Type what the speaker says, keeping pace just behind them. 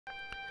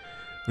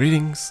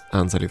Greetings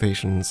and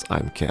salutations,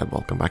 I'm Keb.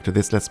 Welcome back to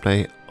this Let's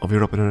Play of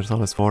Europa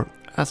Universalis IV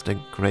as the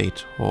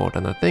Great Horde,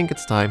 and I think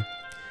it's time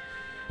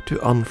to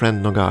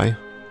unfriend Nogai.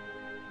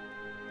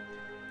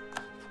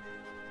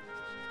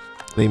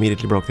 They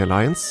immediately broke the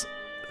alliance,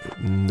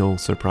 no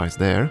surprise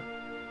there.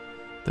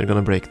 They're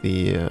gonna break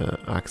the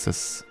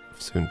access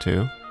soon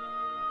too.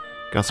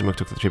 Kebzero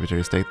took the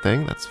tributary state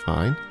thing, that's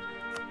fine.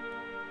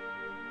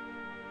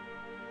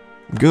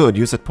 Good,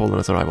 you set Poland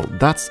as a rival,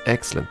 that's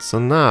excellent. So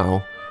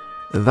now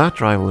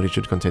that rivalry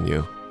should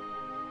continue,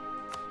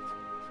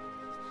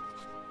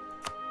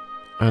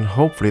 and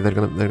hopefully they're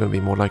gonna be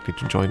more likely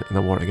to join in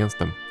a war against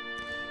them.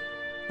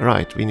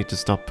 Right, we need to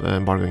stop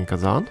embargoing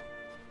Kazan.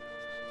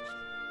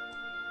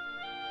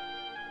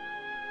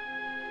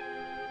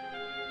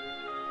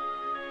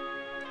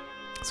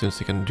 As soon as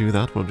we can do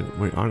that,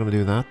 we are gonna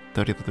do that.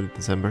 30th of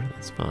December,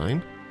 that's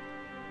fine.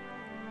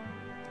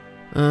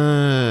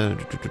 I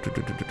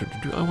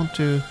want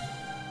to.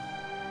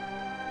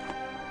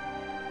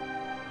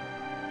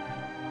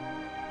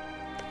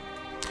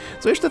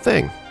 So here's the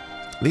thing,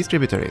 these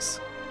tributaries,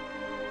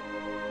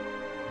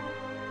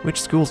 which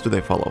schools do they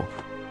follow?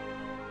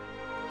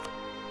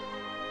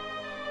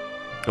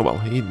 Oh well,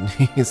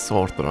 he's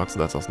Orthodox, so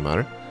that doesn't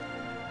matter.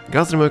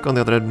 Kebzero on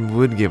the other hand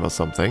would give us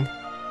something,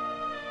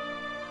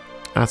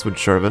 as would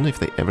Shervan if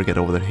they ever get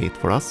over their hate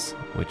for us,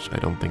 which I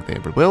don't think they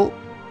ever will.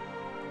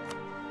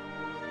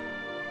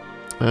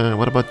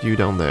 What about you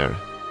down there?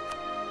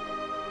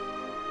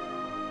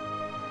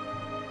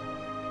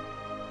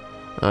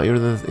 You're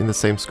in the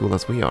same school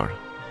as we are,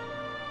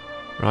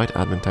 right?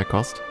 Admin tech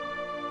cost.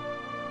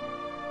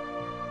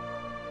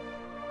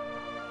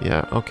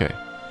 Yeah, okay.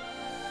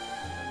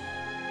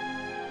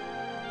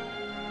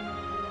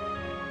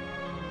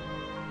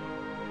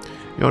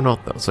 You're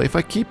not though. So if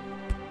I keep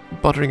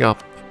buttering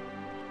up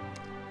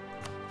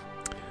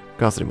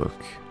Kebzero,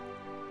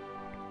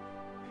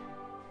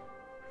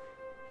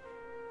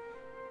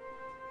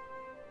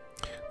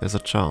 there's a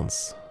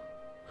chance.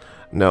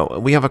 No,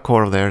 we have a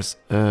core of theirs.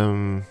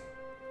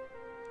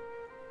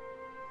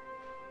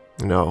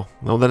 No,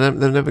 they'll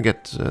never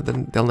get.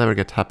 They'll never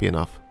get happy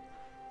enough.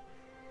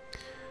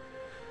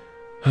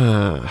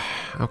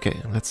 Okay,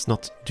 let's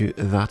not do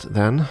that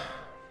then.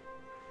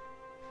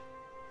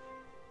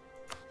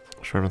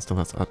 Sherman still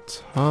has a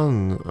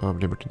ton of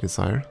liberty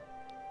desire.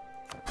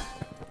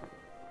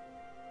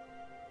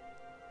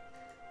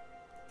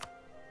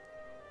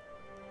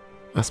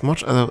 As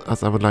much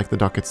as I would like the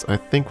ducats, I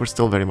think we're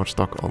still very much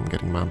stuck on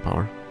getting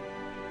manpower.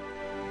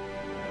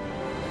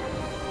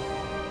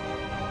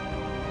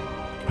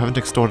 Haven't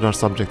extorted our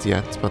subjects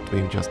yet, but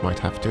we just might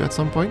have to at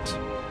some point.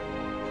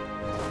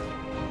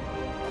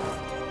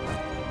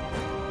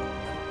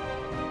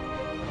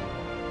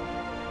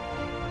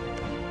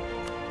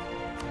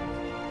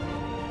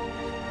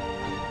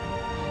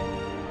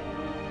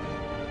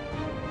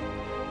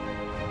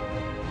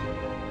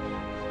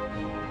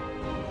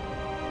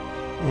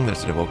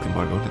 There's the revoke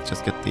embargo. Let's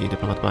just get the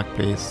diplomat back,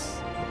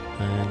 please.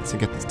 And let's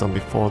get this done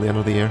before the end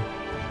of the year.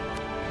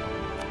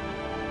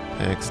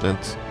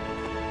 Excellent.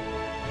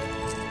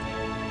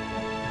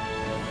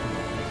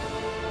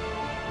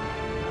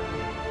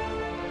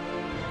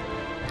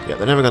 Yeah,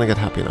 they're never gonna get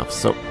happy enough,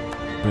 so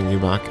bring you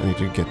back. I need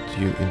to get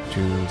you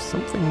into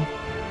something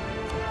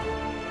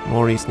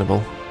more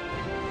reasonable.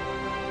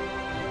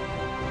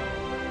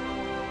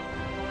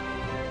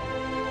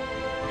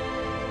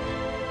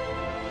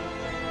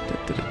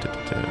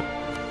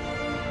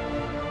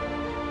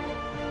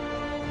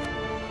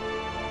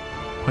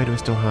 Why do we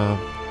still have...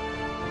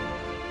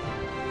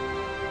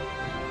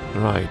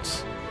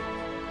 Right.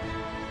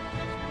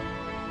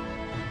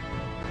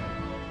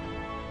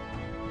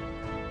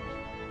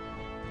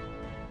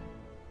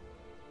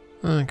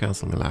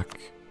 Cancel Milak.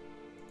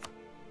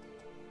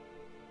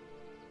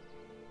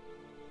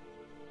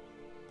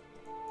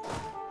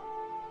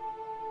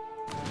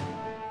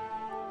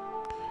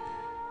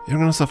 You're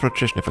gonna suffer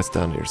attrition if I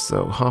stand here,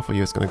 so half of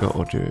you is gonna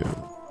go to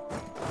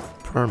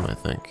Perm, I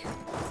think.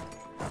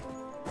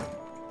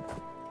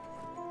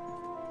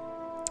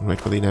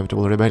 Wait for the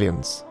inevitable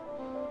rebellions.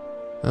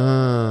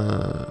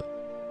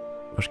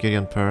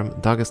 Bashkirian Perm,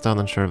 Dagestan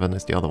and Shervan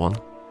is the other one.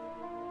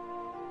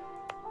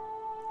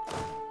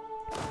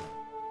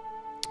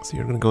 So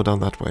you're gonna go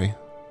down that way.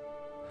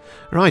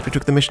 Right, we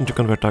took the mission to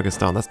convert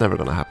Dagestan. That's never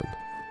gonna happen.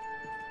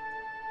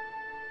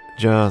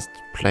 Just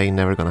plain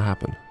never gonna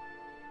happen.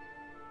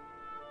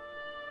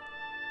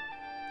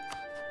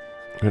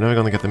 We're never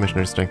gonna get the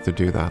missionary strength to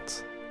do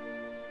that.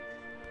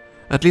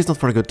 At least not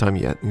for a good time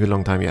yet, good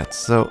long time yet.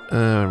 So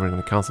we're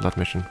gonna cancel that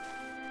mission.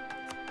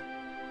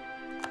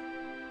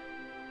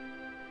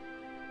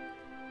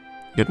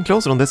 Getting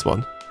closer on this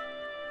one.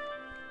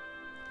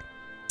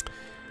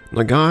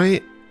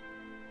 Nogai,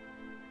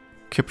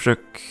 Kebzero,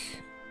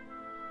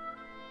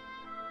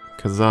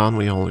 Kazan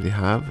we already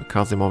have.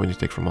 Kazimov we need to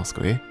take from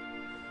Muscowy.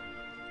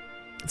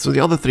 So the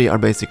other three are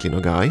basically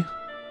Nogai.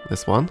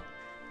 This one.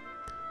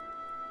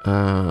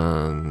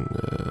 And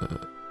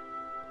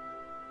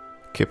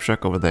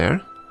Kebzero over there.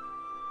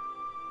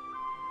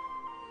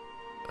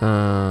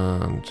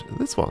 And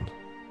this one.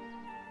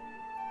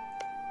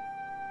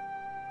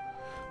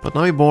 But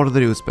now we border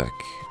the Uzbek.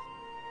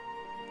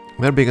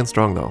 They're big and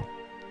strong though.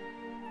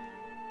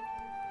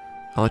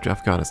 Allied to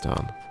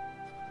Afghanistan.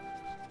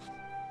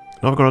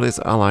 Novgorod is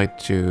allied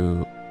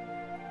to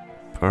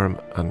Perm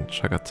and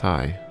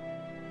Chagatai.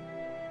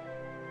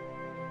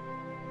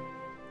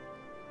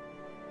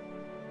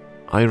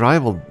 I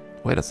rivaled...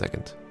 Wait a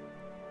second.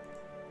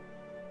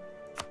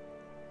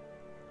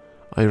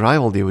 I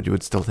rivaled you, you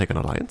would still take an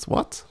alliance?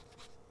 What?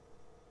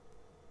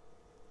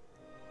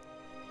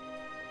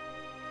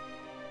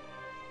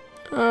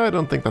 I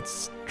don't think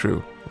that's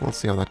true. We'll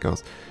see how that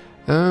goes.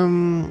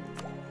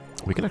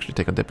 We can actually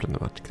take a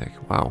diplomatic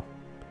tech. Wow.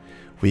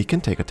 We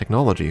can take a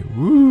technology.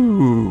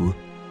 Woo!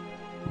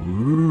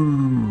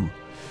 Woo!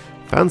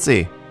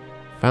 Fancy!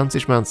 Fancy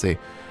schmancy.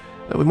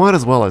 We might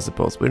as well, I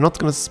suppose. We're not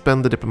going to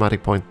spend the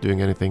diplomatic point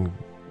doing anything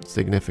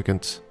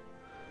significant.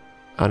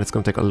 And it's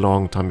going to take a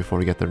long time before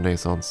we get the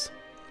Renaissance.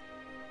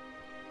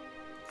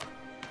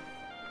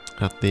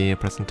 At the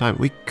present time.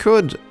 We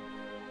could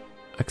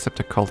accept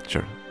a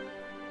culture.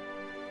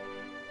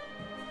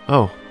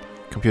 Oh,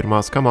 computer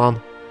mouse, come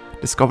on.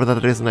 Discover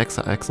that there is an X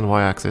and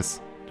Y axis.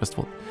 Just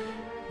one.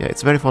 Yeah,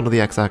 it's very fond of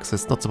the X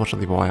axis, not so much of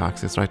the Y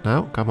axis right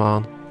now. Come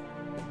on.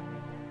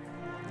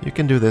 You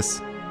can do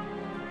this.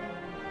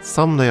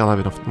 Someday I'll have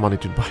enough money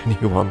to buy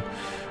a new one.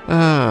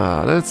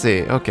 Let's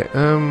see. Okay,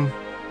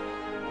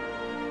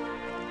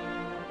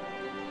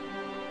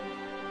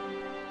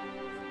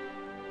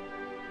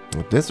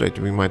 at this rate,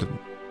 we might...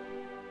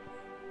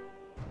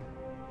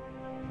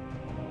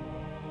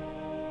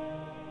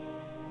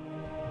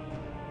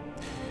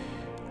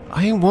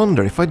 I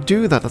wonder, if I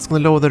do that, that's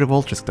going to lower the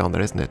revolt risk down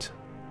there, isn't it?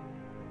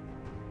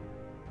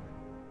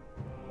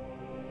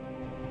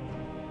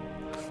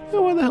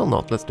 Oh, why the hell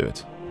not? Let's do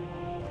it.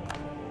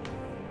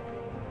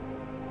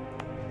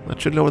 That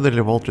should lower the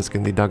revolt risk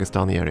in the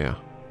Dagestani area.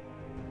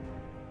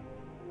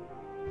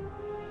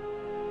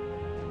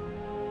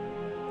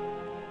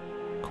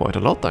 Quite a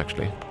lot,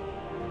 actually.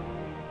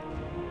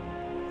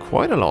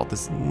 Quite a lot.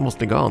 It's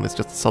mostly gone. It's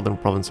just the southern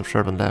province of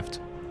Shervan left.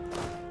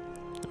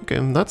 Okay,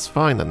 that's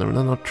fine then. Then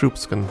our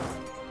troops can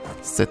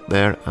sit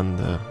there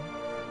and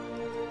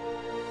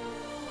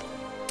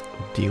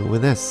deal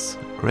with this.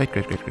 Great,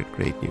 great, great, great,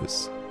 great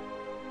news.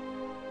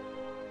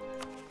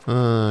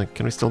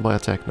 Can we still buy a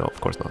tech? No,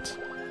 of course not.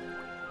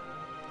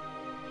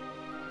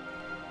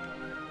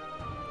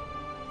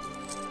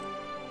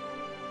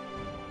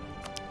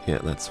 Yeah,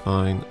 that's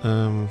fine.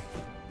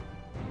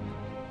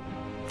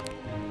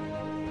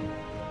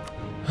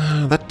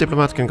 That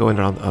diplomat can go in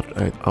around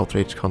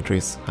outraged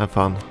countries. Have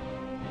fun.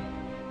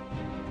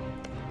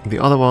 The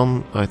other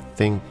one, I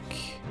think,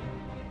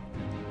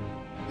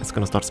 is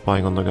gonna start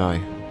spying on the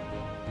guy.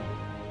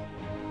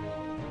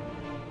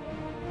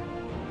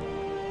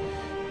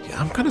 Yeah,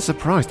 I'm kind of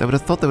surprised. I would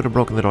have thought they would have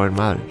broken the royal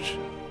marriage.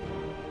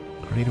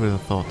 I really would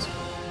have thought.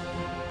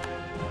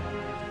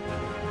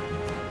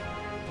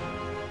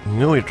 You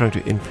know you're trying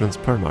to influence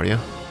Perm, are you?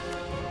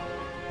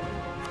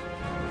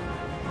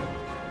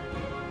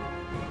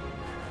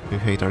 You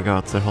hate our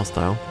gods, they're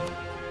hostile.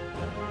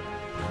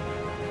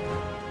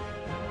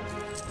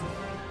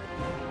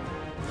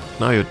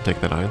 Now you'd take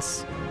the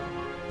alliance.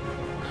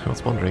 I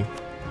was wondering.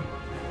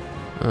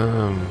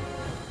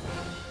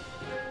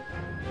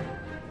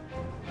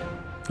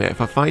 Yeah,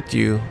 if I fight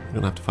you, I'm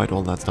gonna have to fight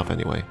all that stuff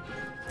anyway.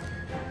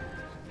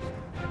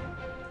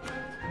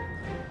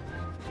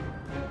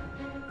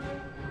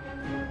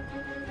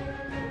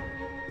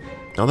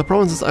 Now the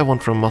provinces I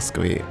want from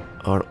Muscowy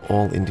are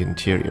all in the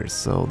interior,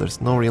 so there's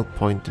no real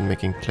point in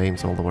making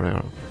claims all the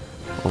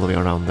way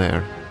around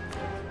there.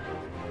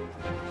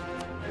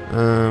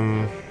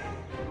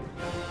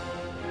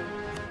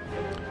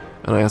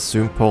 And I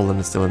assume Poland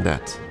is still in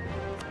debt.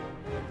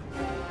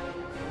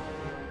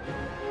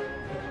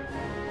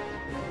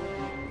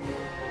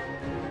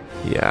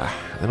 Yeah,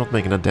 they're not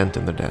making a dent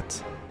in their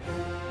debt.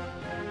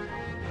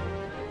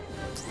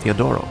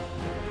 Theodoro.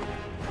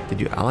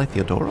 Did you ally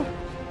Theodoro?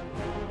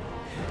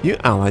 You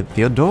allied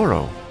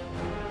Theodoro.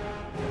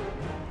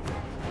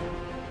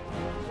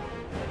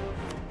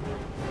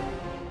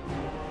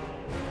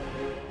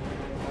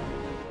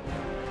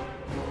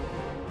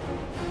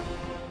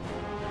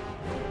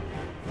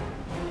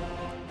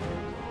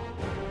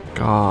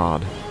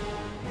 God.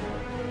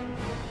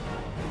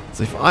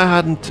 So if I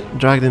hadn't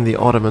dragged in the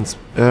Ottomans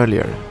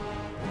earlier,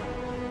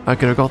 I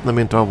could have gotten them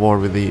into a war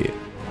with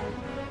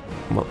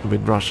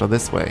Russia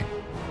this way.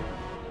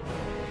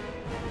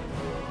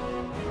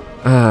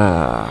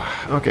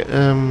 Okay,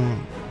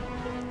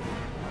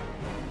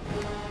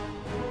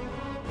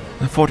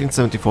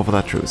 1474 for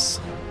that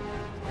truce.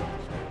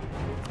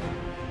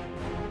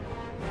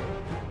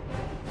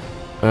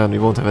 And we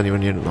won't have anywhere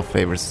near enough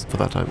favors for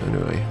that time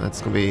anyway.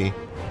 That's gonna be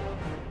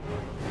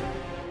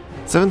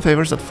 7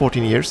 favors at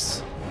 14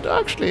 years.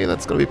 Actually,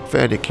 that's gonna be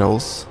fairly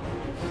close.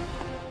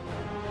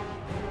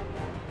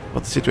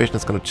 But the situation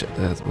is gonna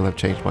will have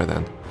changed by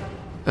then.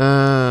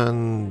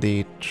 And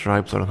the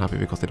tribes are unhappy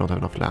because they don't have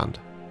enough land.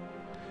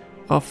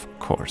 Of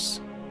course.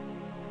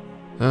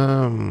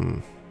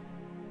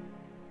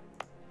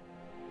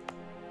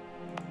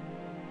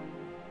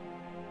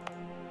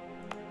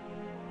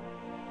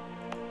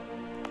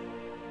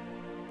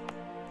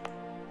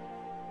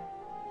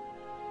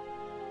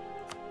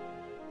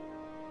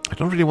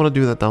 don't really want to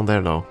do that down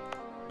there though.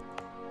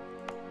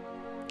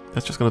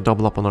 That's just gonna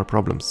double up on our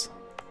problems.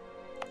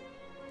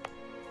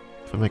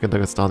 If I make a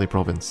Dagestani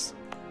province.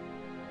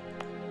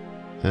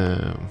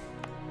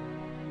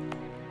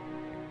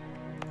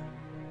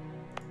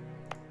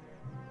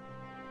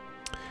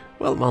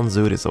 Well,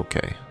 Manzur is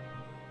okay.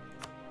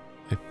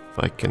 If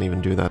I can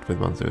even do that with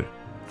Manzur.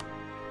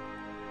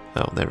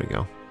 Oh, there we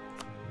go.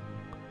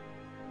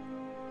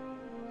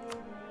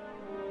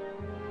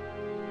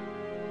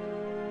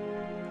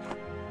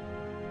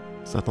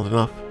 Is that not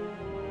enough?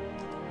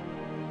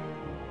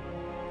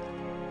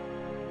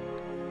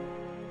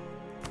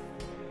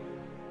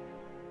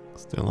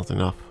 Still not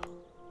enough.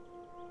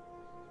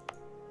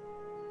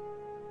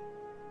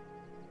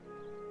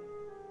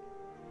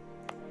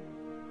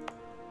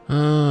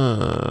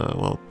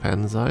 Well,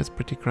 Penza is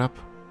pretty crap,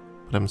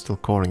 but I'm still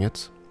coring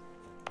it.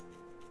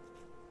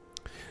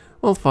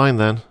 Well, fine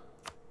then.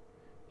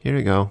 Here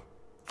you go.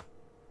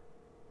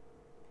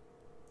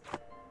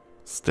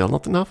 Still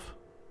not enough?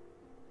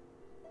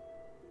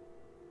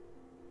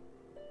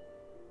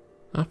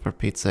 Ah, for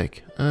Pete's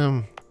sake.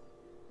 And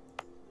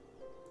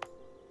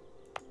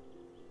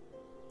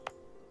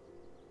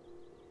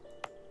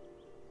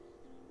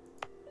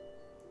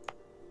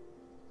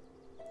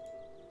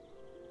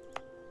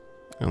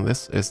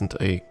this isn't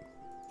a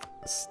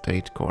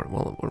state core.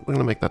 Well, we're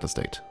gonna make that a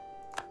state.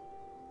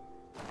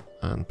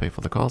 And pay for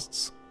the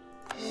costs.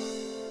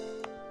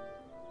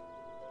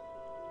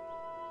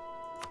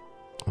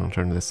 I'll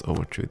turn this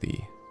over to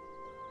the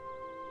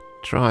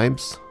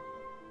tribes.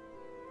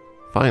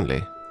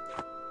 Finally.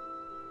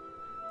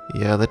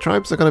 Yeah, the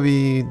tribes are gonna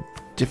be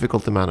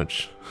difficult to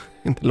manage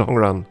in the long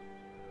run.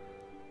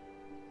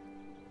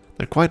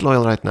 They're quite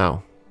loyal right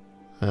now.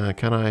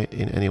 Can I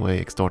in any way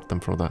extort them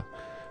from that?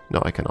 No,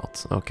 I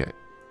cannot. Okay.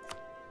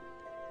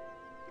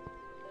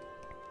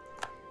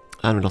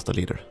 And we lost a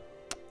leader.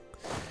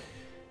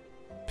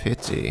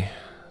 Pity.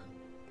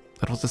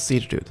 That was the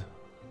siege dude.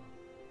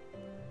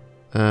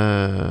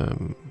 I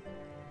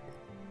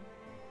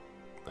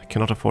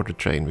cannot afford to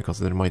train because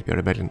there might be a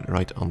rebellion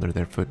right under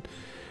their foot,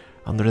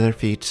 under their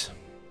feet.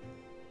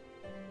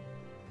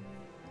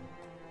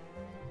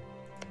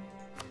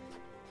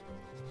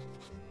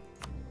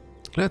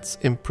 Let's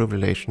improve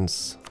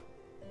relations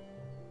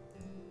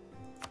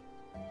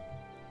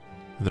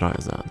with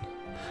Ryazan.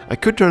 I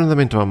could turn them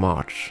into a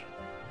march.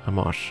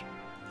 March,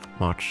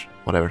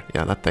 whatever.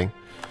 Yeah, that thing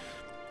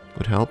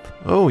would help.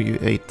 Oh, you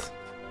ate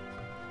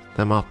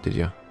them up, did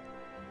you?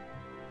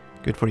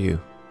 Good for you.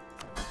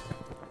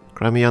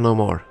 Crimea no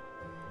more.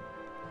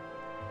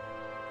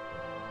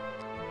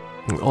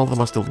 And all of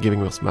them are still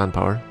giving us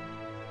manpower,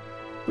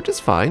 which is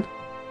fine.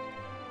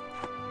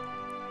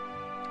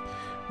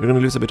 We're gonna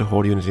lose a bit of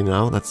horde unity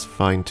now, that's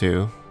fine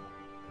too.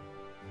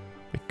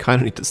 We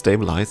kinda need to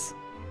stabilize.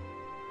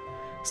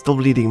 Still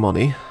bleeding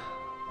money.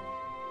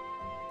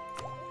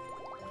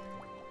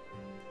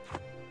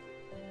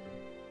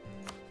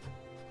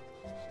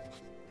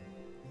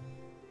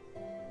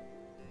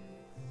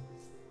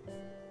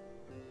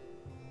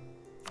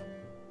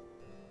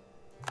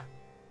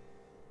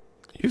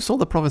 You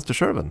sold the province to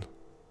Shervan?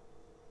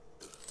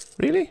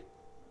 Really?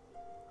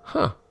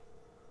 Huh.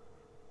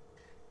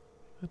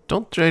 I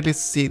don't really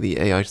see the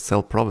AI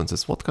sell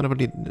provinces. What kind of a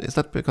lead? Is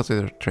that because of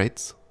their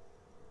traits?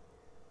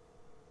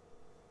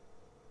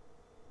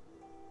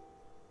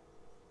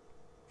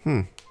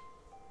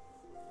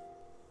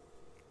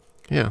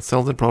 Yeah,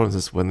 sell the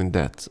provinces when in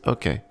debt.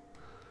 Okay.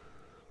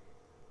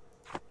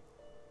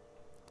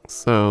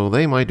 So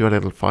they might do a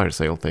little fire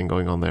sale thing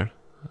going on there.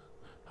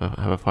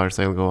 Have a fire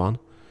sale go on.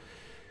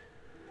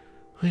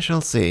 We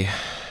shall see.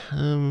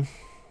 There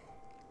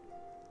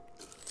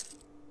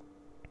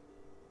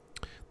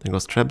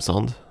goes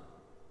Trebsond.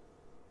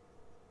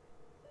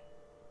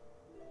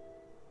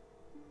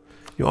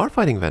 You are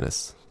fighting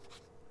Venice.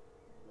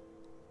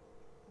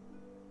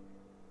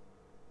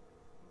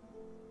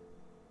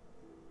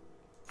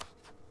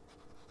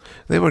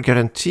 They were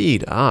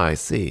guaranteed. Ah, I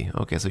see.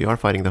 Okay, so you are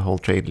fighting the whole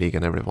trade league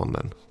and everyone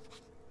then.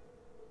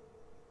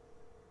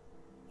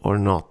 Or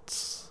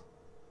not.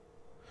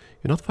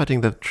 You're not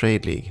fighting the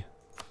trade league.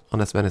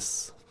 Unless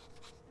Venice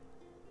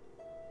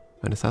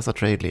has a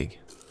trade league.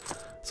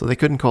 So they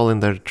couldn't call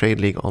in their trade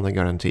league on a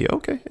guarantee.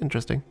 Okay,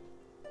 interesting.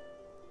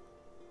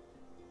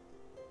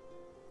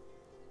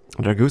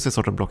 Ragusa is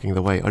sort of blocking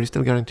the way. Are you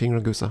still guaranteeing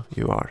Ragusa?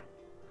 You are.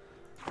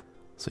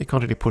 So you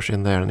can't really push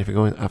in there. And if he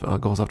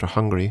goes after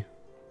Hungary,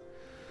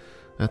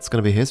 that's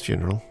going to be his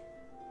funeral.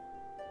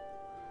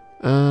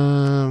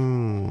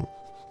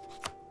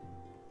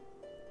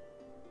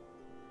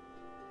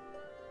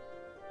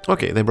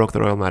 Okay, they broke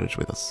the royal marriage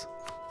with us.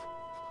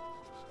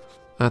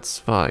 That's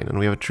fine, and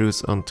we have a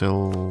truce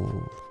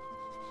until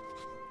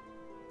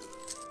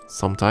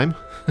sometime.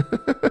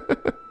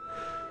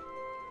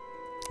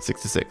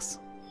 66.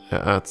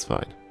 Yeah, that's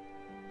fine.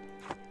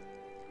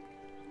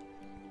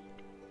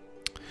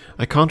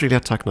 I can't really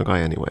attack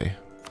Nogai anyway.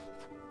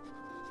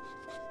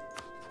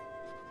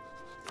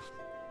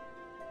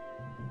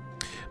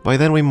 By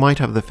then we might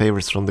have the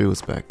favors from the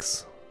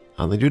Uzbeks.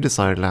 And they do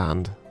desire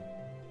land.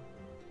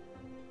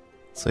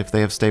 So if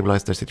they have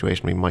stabilized their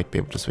situation, we might be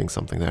able to swing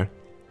something there.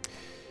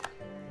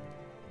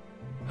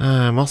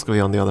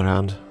 Muscowy, on the other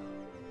hand,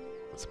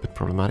 it's a bit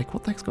problematic.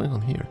 What the heck's going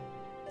on here?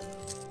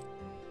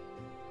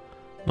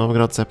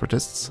 Novgorod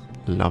separatists.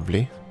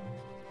 Lovely.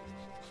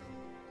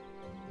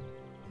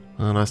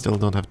 And I still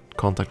don't have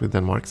contact with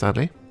Denmark,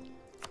 sadly.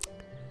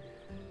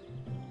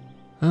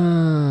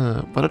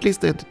 But at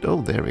least they did...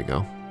 Oh, there we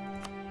go.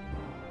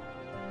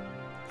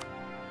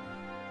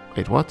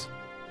 Wait, what?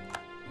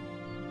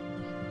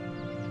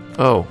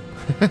 Oh.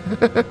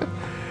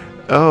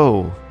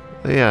 Oh.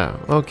 Yeah,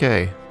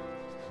 okay.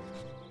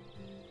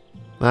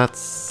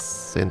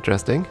 That's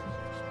interesting.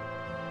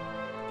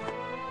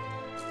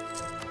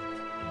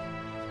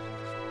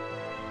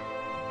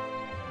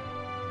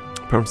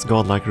 Perm's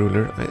godlike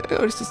ruler.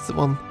 Or is this the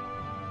one?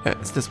 Yeah,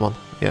 it's this one.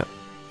 Yeah.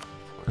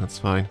 That's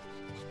fine.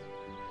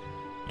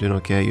 Doing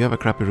okay. You have a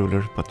crappy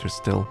ruler, but you're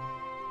still...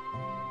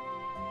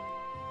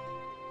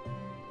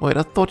 Wait,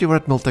 I thought you were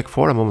at Miltech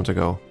 4 a moment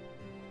ago.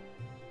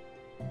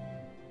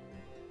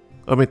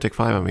 Or Miltech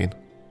 5, I mean.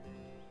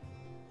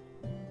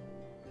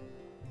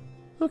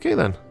 Okay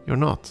then, you're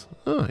not.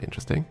 Oh,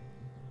 interesting.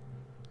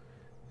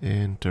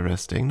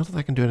 Interesting. Not that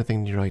I can do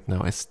anything right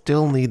now. I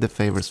still need the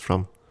favors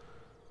from...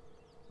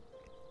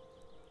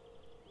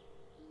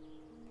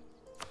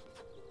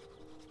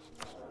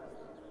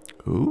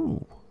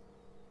 Ooh.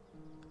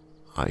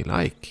 I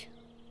like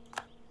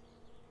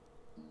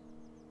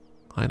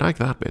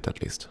that bit,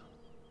 at least.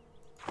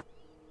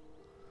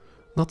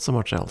 Not so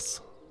much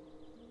else.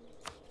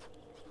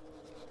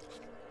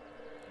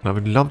 I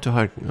would love to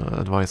hire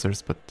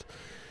advisors, but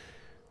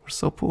we're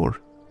so poor.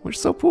 We're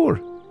so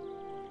poor.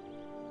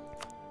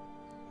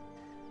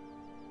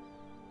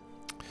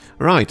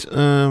 Right,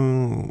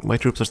 my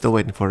troops are still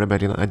waiting for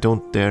rebellion. I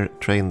don't dare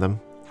train them.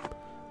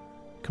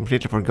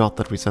 Completely forgot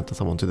that we sent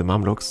someone to the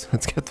Mamluks.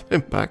 Let's get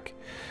them back.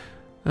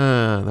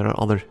 There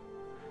are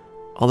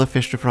other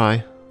fish to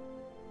fry.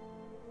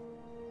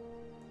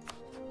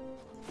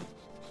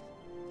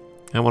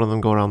 And one of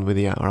them go around with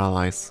our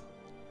allies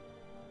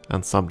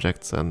and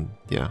subjects, and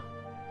yeah.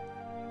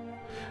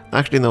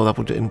 Actually, no, that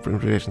would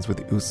improve relations with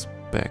the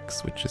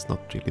Uzbeks, which is not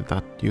really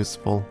that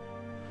useful.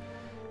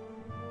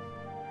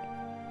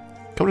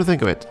 Come to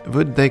think of it,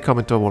 would they come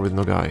into a war with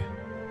Nogai?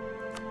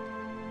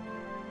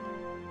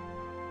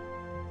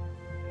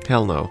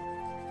 Hell no.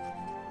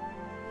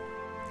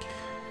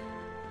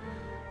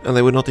 And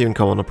they would not even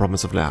come on a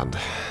promise of land.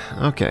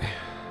 Okay.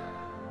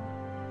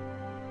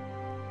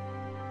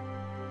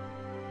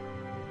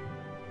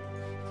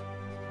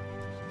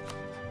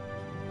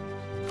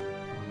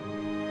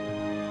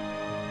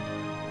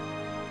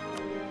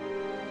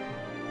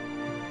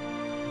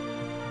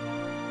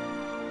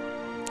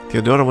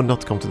 Theodora would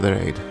not come to their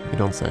aid, you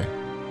don't say.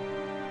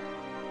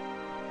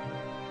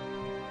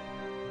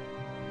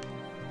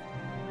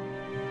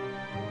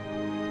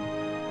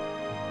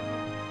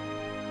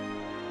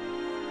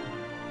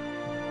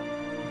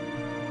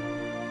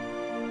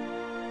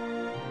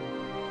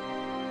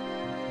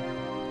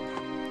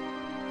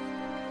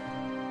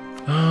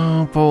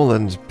 Oh,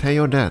 Poland, pay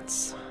your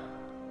debts.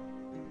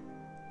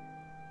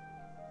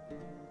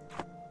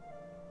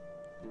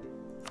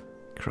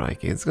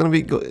 Crikey, it's gonna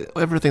be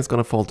everything's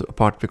gonna fall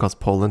apart because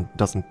Poland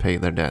doesn't pay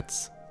their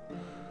debts.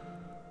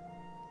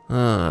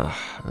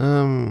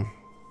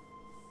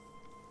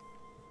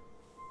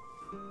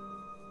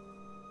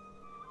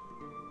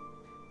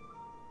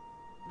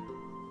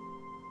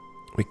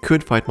 We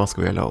could fight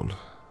Muscowy alone.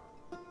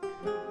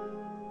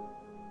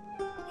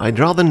 I'd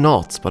rather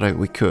not, but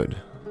we could.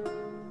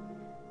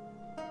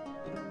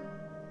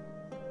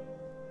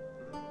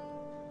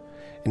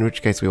 In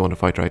which case we want to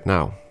fight right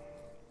now.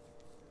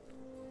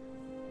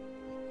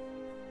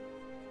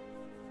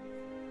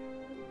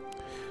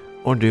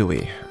 Or do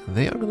we?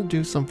 They are going to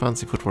do some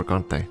fancy footwork,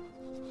 aren't they?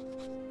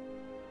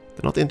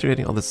 They're not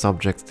integrating other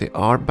subjects. They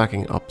are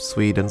backing up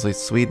Sweden, so if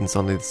Sweden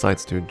suddenly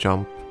decides to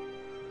jump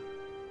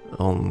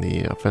on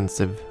the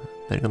offensive,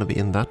 they're going to be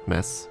in that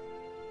mess.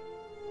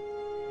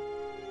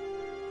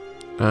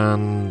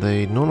 And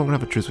they no longer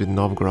have a truce with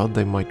Novgorod.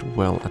 They might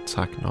well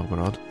attack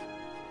Novgorod,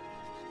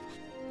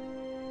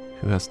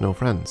 who has no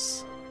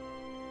friends.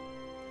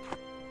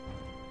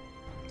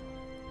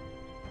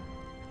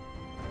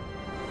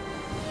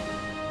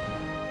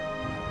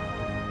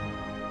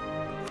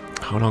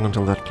 How long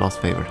until that class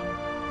favor?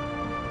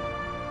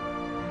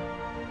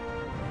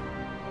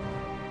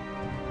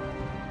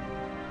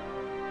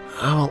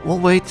 Oh, well,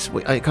 wait.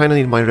 I kind of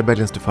need my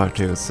rebellions to fire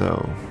too,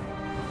 so...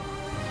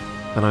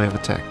 And I have a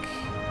tech.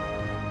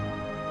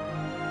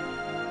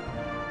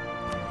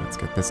 Let's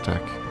get this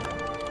tech.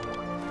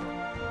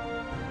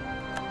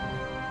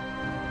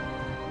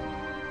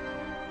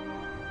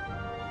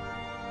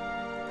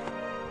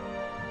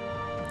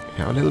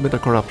 Yeah, a little bit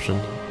of corruption.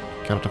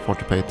 Cannot afford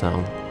to pay it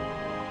down.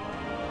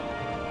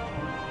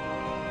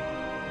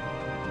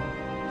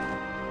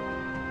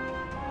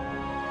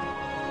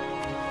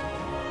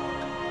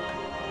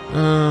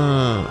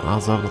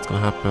 Azov, that's gonna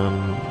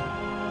happen.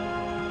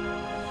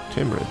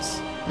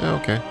 Timurids. Yeah,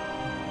 okay.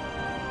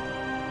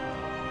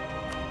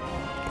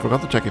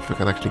 Forgot to check if we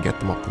can actually get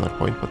them up to that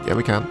point, but yeah,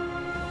 we can.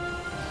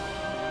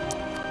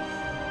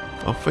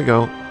 Off we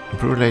go.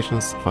 Improve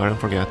relations, fire and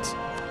forget.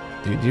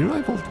 Do you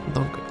rival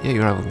Nogai? Yeah,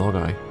 you rival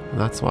Nogai.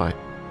 That's why.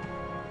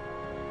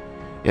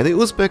 Yeah, the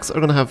Uzbeks are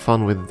gonna have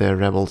fun with their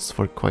rebels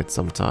for quite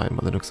some time,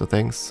 by the looks of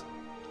things.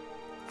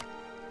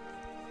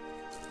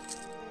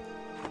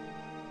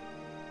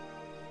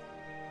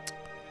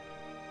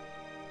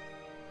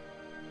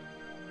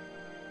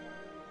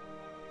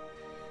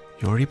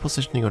 You're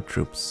repositioning your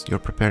troops. You're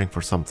preparing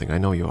for something. I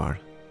know you are.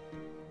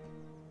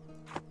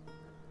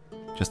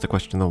 Just a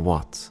question of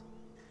what.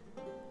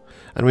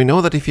 And we know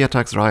that if he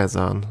attacks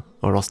Ryazan,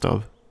 or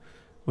Rostov,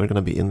 we're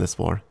gonna be in this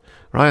war.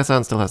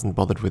 Ryazan still hasn't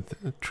bothered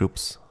with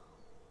troops.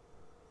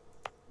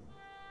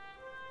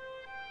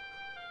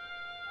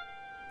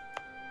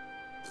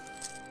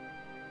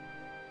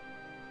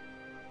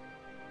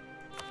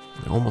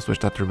 I almost wish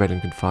that rebellion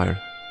could fire.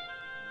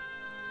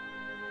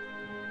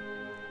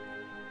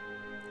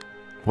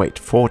 Wait,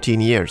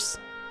 14 years?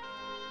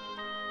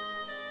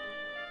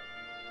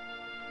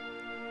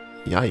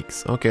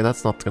 Yikes. Okay,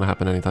 that's not gonna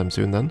happen anytime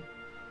soon then.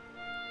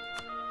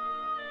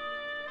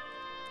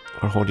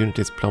 Our horde unit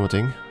is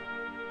plummeting.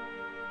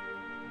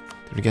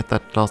 Did we get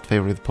that last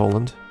favor with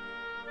Poland?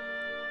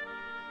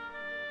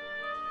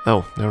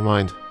 Oh, never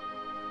mind.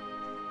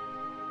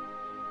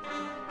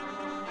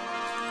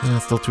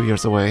 Still 2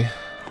 years away.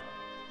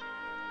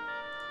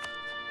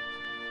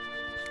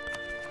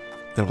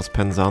 There was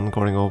Penzan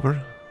going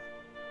over.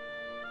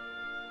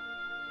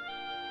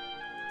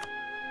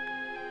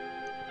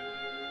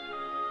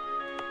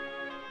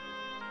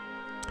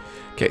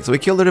 Okay, so we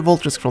killed the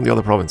revolt risk from the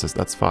other provinces,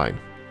 that's fine.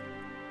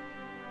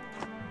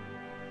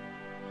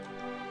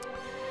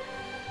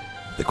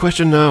 The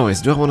question now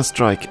is, do I want to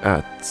strike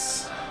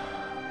at...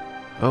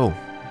 Oh.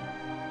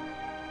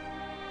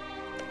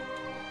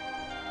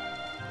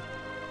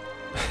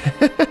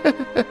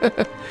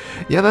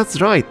 Yeah, that's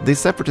right. The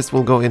separatists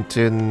will go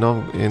into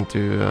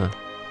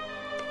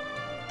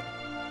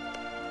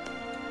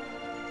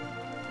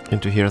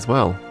here as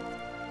well.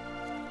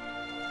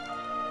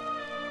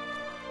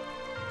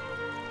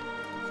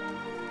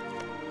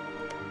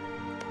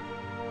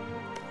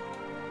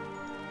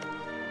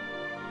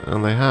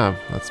 And they have.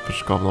 That's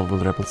Pskov, Noble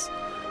Rebels.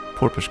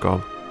 Poor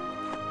Pskov.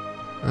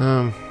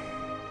 And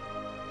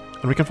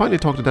we can finally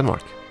talk to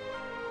Denmark.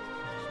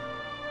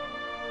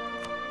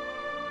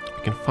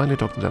 We can finally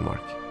talk to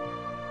Denmark.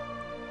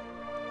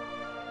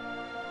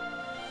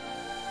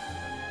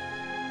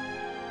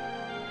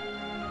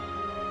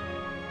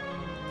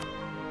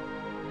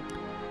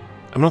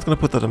 I'm not going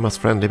to put them as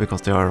friendly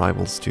because they are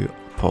rivals to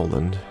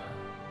Poland.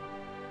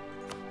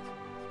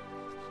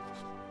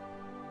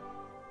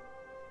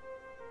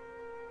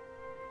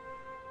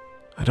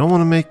 I don't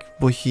want to make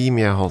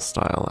Bohemia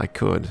hostile. I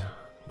could.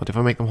 But if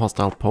I make them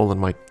hostile,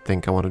 Poland might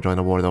think I want to join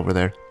a war over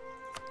there.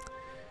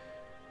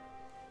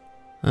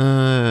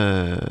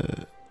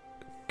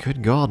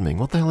 Good God, Ming.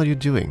 What the hell are you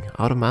doing?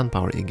 Out of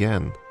manpower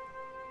again.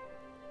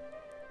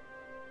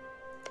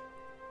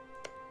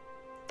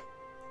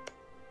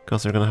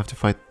 Because they're gonna have to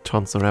fight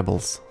tons of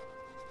rebels.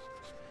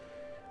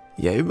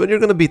 Yeah, but you're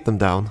gonna beat them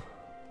down.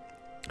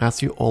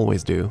 As you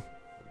always do.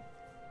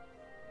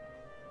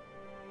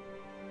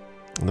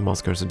 And the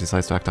mouse cursor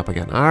decides to act up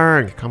again.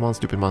 Arrgh! Come on,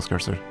 stupid mouse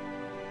cursor.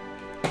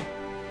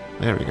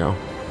 There we go.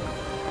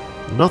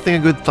 Nothing a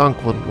good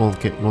thunk won't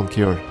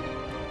cure.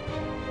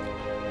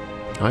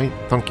 I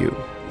thank you.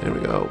 There we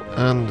go.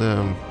 And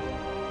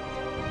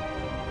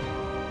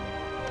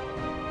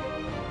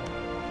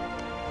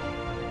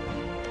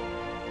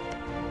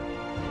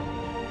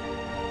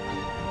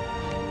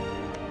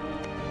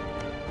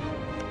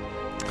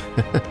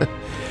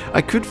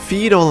I could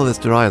feed all of this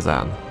to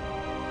Ryazan,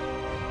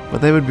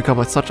 but they would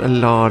become such a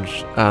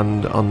large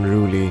and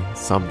unruly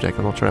subject.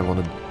 I'm not sure I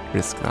want to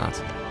risk that.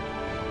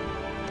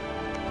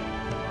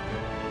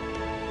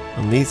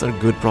 And these are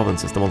good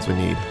provinces, the ones we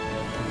need.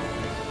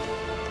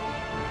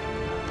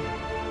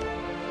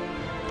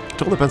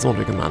 It all depends on what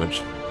we can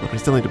manage, but we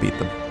still need to beat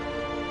them.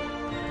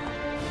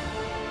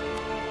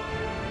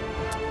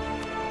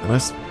 And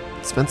I've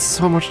spent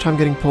so much time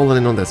getting Poland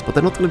in on this, but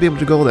they're not going to be able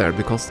to go there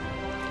because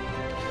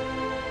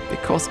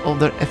of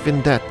their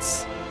effing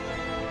debts.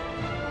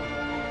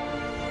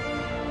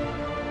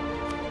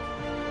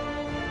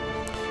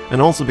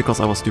 And also because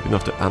I was stupid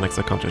enough to annex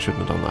a country. I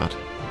shouldn't have done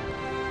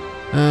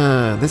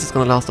that. This is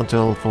going to last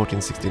until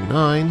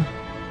 1469.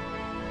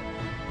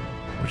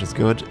 Which is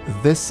good.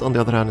 This, on the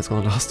other hand, is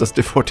going to last us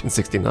to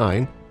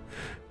 1469.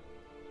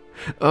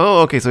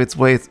 Oh, okay, so it's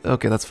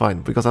okay, that's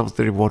fine. Because that was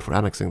the reward for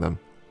annexing them.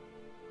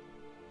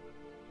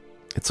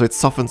 So it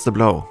softens the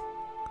blow.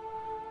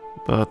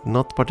 But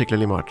not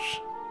particularly much.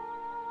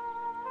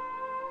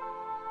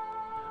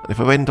 And if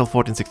I wait until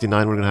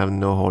 1469, we're going to have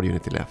no horde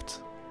unity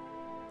left.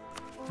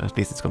 At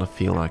least it's going to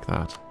feel like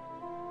that.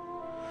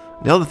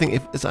 The other thing,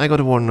 if I go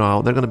to war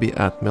now, they're going to be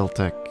at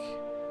Miltech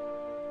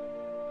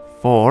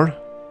 4.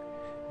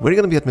 We're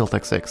going to be at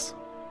Miltech 6.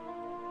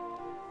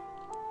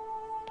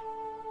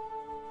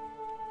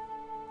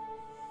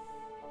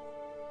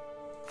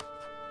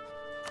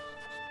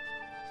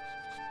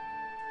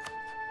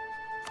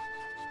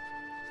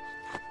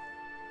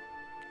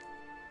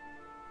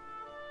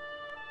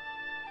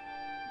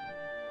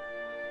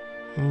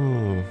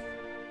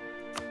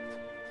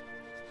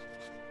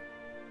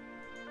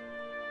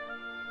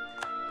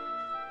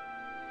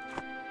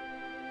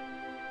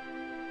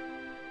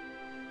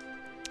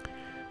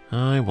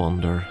 I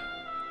wonder.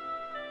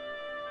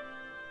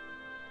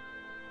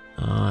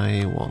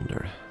 I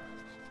wonder.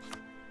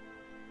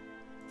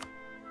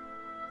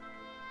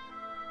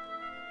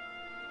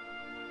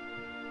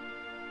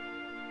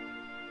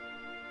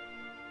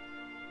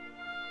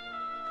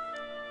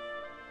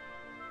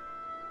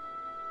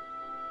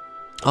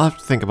 I'll have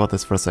to think about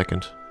this for a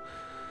second.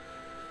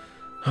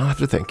 I'll have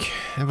to think,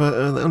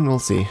 but then we'll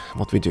see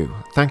what we do.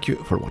 Thank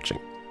you for watching.